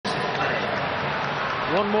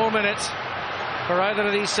One more minute for either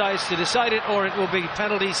of these sides to decide it, or it will be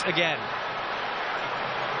penalties again.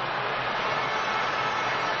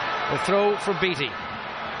 The throw for Beattie.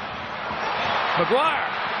 Maguire.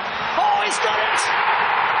 Oh, he's got it!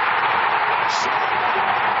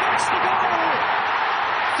 That's the goal!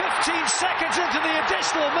 15 seconds into the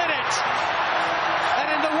additional minute. And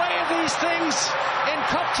in the way of these things, in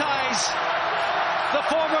cup ties, the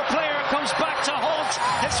former player comes back to haunt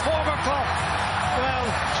his former club. Well,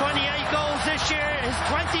 28 goals this year. His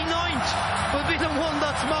 29th will be the one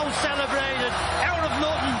that's most celebrated. Out of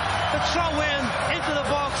nothing, the throw in, into the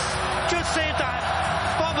box. Just seemed to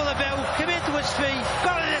bobble about, came into his feet,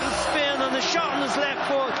 got a little spin and a shot on his left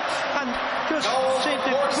foot, and just seemed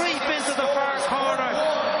to creep into the far corner.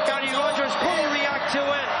 Gary Rogers couldn't react to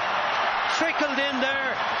it. Trickled in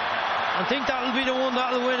there. I think that'll be the one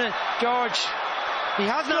that'll win it, George. He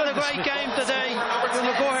hasn't had a great game today with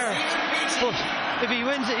Maguire, but if he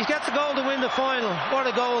wins it, he gets a goal to win the final. What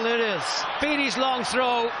a goal it is. Beattie's long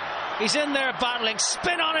throw, he's in there battling,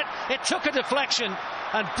 spin on it, it took a deflection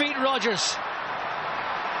and beat Rogers.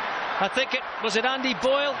 I think it was Andy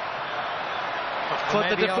Boyle, but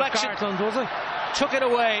the deflection took it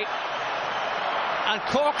away, and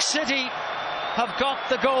Cork City have got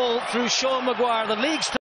the goal through Sean Maguire. The league's